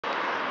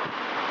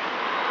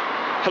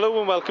Hello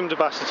and welcome to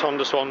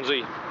BassettsHonda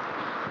Swansea.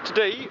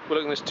 Today we're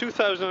looking at this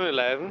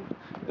 2011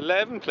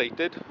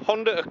 11-plated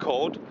Honda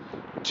Accord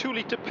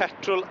 2-litre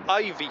petrol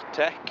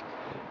i-VTEC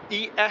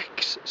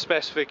EX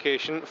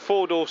specification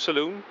 4-door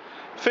saloon,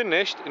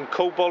 finished in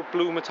Cobalt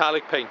Blue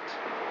Metallic paint.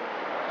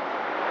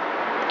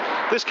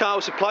 This car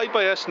was supplied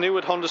by us new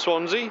at Honda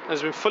Swansea and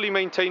has been fully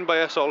maintained by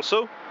us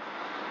also,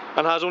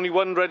 and has only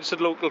one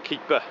registered local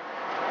keeper.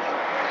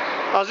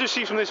 As you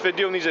see from this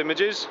video and these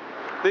images,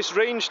 this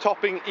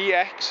range-topping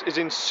EX is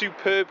in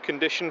superb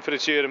condition for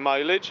its year and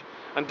mileage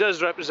and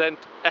does represent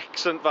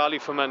excellent value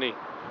for money.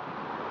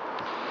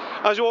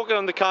 As you walk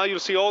around the car, you'll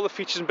see all the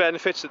features and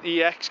benefits that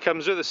the EX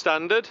comes with as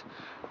standard,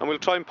 and we'll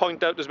try and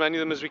point out as many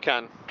of them as we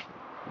can.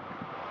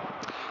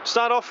 To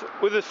start off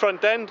with the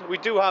front end, we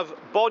do have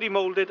body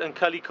moulded and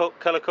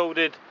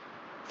colour-coded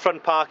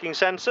front parking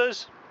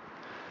sensors,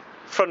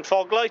 front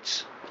fog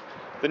lights,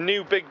 the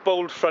new big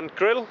bold front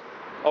grille,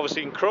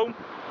 obviously in chrome,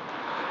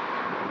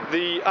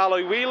 the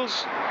alloy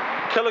wheels,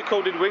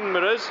 colour-coded wing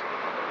mirrors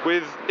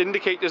with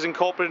indicators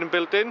incorporated and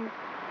built in,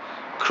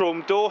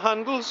 chrome door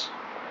handles.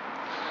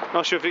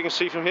 Not sure if you can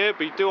see from here,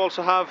 but you do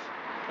also have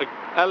an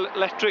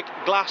electric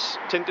glass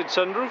tinted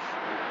sunroof.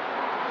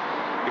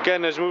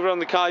 Again, as we move around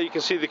the car, you can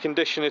see the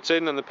condition it's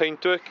in, and the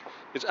paintwork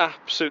is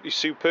absolutely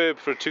superb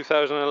for a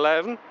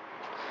 2011.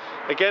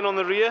 Again, on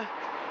the rear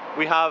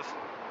we have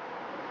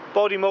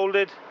body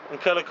moulded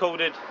and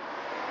colour-coded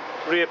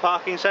rear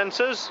parking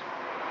sensors.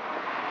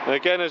 And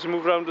again, as we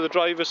move around to the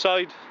driver's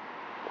side,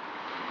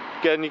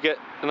 again you get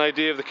an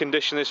idea of the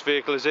condition this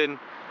vehicle is in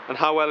and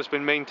how well it's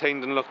been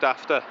maintained and looked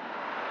after.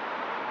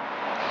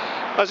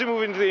 As we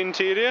move into the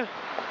interior,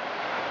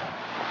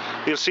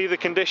 you'll see the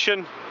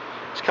condition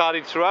is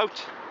carried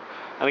throughout,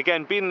 and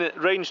again, being the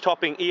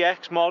range-topping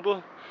EX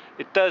model,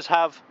 it does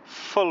have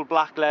full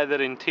black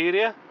leather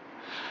interior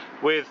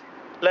with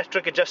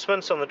electric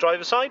adjustments on the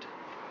driver's side.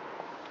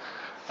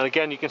 And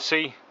again, you can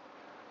see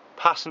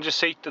passenger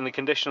seat and the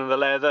condition of the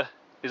leather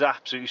is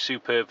absolutely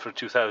superb for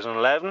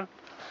 2011.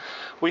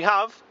 We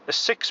have a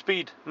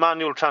 6-speed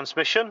manual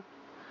transmission,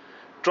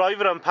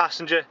 driver and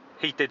passenger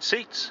heated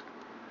seats,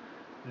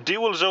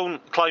 dual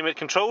zone climate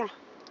control,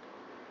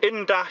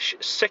 in-dash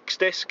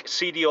 6-disc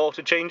CD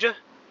auto changer,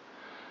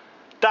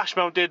 dash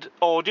mounted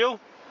audio.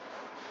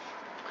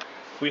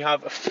 We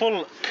have a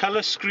full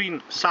colour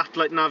screen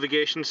satellite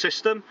navigation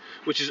system,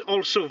 which is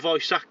also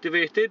voice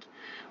activated,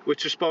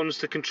 which responds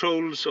to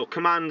controls or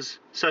commands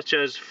such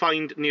as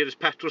find nearest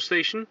petrol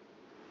station.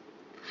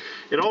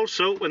 It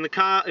also, when the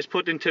car is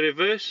put into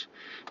reverse,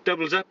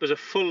 doubles up as a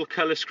full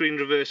colour screen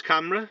reverse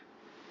camera.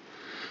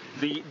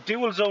 The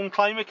dual zone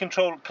climate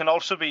control can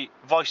also be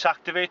voice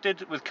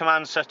activated with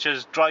commands such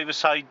as driver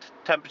side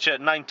temperature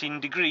 19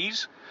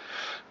 degrees,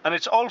 and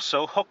it's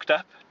also hooked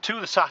up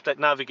to the satellite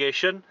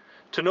navigation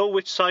to know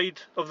which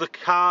side of the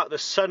car the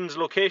sun's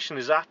location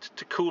is at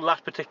to cool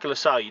that particular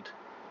side.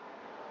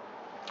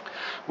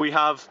 We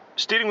have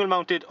steering wheel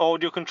mounted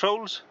audio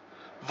controls,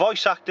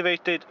 voice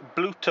activated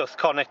Bluetooth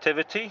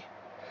connectivity.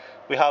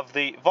 We have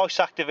the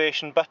voice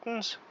activation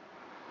buttons,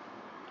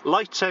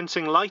 light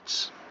sensing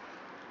lights,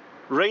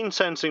 rain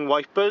sensing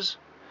wipers,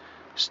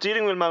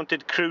 steering wheel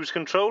mounted cruise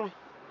control,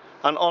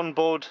 and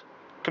onboard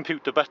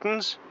computer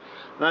buttons.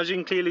 And as you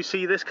can clearly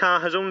see, this car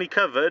has only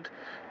covered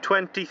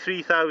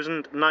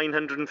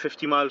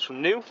 23,950 miles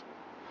from new,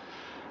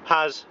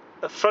 has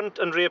a front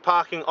and rear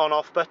parking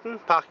on-off button,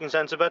 parking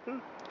sensor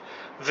button,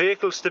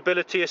 vehicle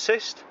stability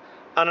assist,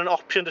 and an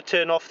option to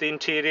turn off the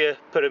interior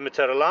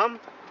perimeter alarm.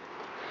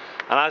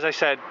 And as I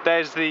said,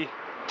 there's the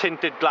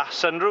tinted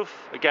glass sunroof,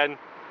 again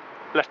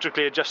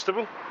electrically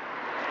adjustable.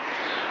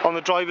 On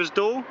the driver's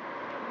door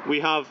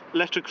we have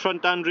electric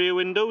front and rear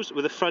windows,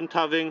 with the front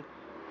having,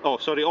 all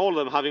of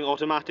them having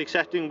automatic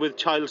setting with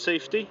child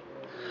safety.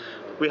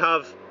 We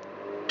have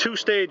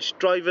 2-stage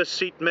driver's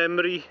seat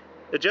memory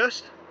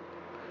adjust,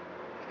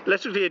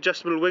 electrically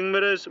adjustable wing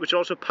mirrors, which are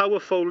also power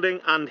folding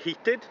and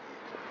heated.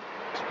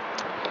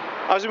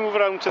 As we move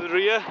around to the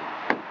rear,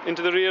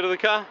 into the rear of the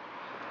car,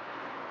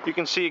 you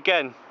can see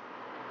again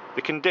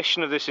the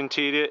condition of this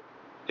interior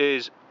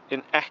is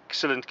in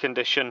excellent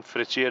condition for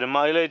its year and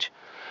mileage,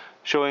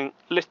 showing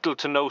little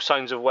to no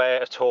signs of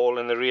wear at all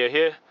in the rear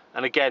here,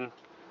 and again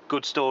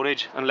good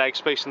storage and leg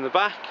space in the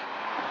back.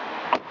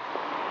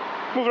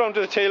 Move around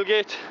to the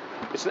tailgate.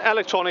 It's an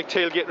electronic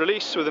tailgate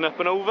release with an up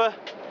and over,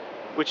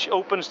 which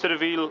opens to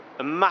reveal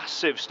a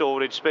massive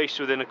storage space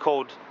within a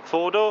Accord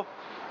 4-door.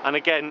 And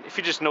again, if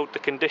you just note the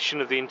condition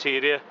of the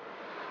interior,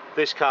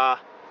 this car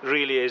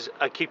really is,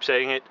 I keep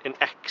saying it, in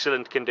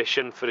excellent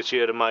condition for its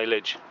year and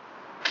mileage.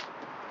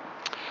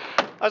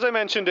 As I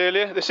mentioned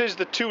earlier, this is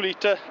the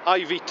 2-litre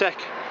i-VTEC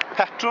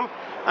petrol,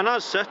 and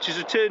as such is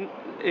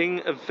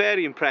returning a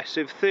very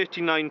impressive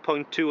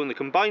 39.2 on the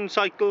combined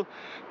cycle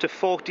to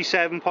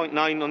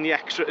 47.9 on the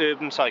extra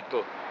urban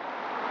cycle.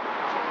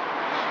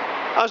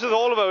 As with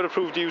all of our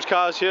approved used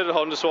cars here at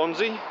Honda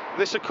Swansea,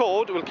 this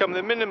Accord will come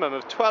with a minimum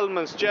of 12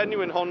 months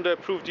genuine Honda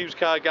approved used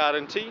car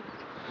guarantee,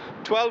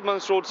 12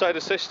 months roadside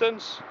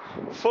assistance,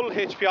 full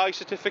HPI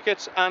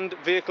certificates and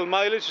vehicle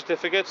mileage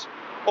certificates,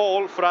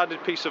 all for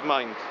added peace of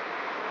mind.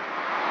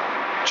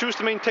 Choose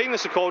to maintain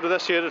this Accord with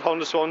us here at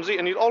Honda Swansea,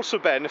 and you'll also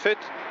benefit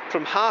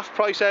from half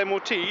price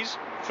MOTs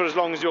for as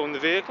long as you own the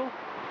vehicle.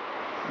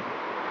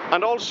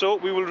 And also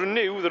we will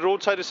renew the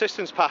roadside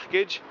assistance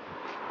package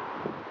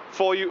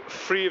for you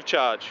free of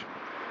charge.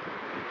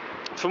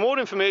 For more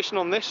information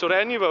on this or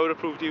any of our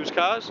approved used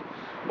cars,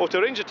 or to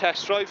arrange a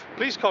test drive,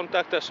 please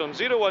contact us on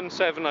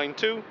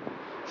 01792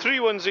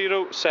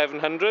 310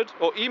 700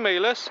 or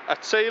email us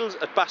at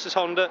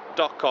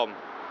sales@BassettsHonda.com.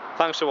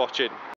 Thanks for watching.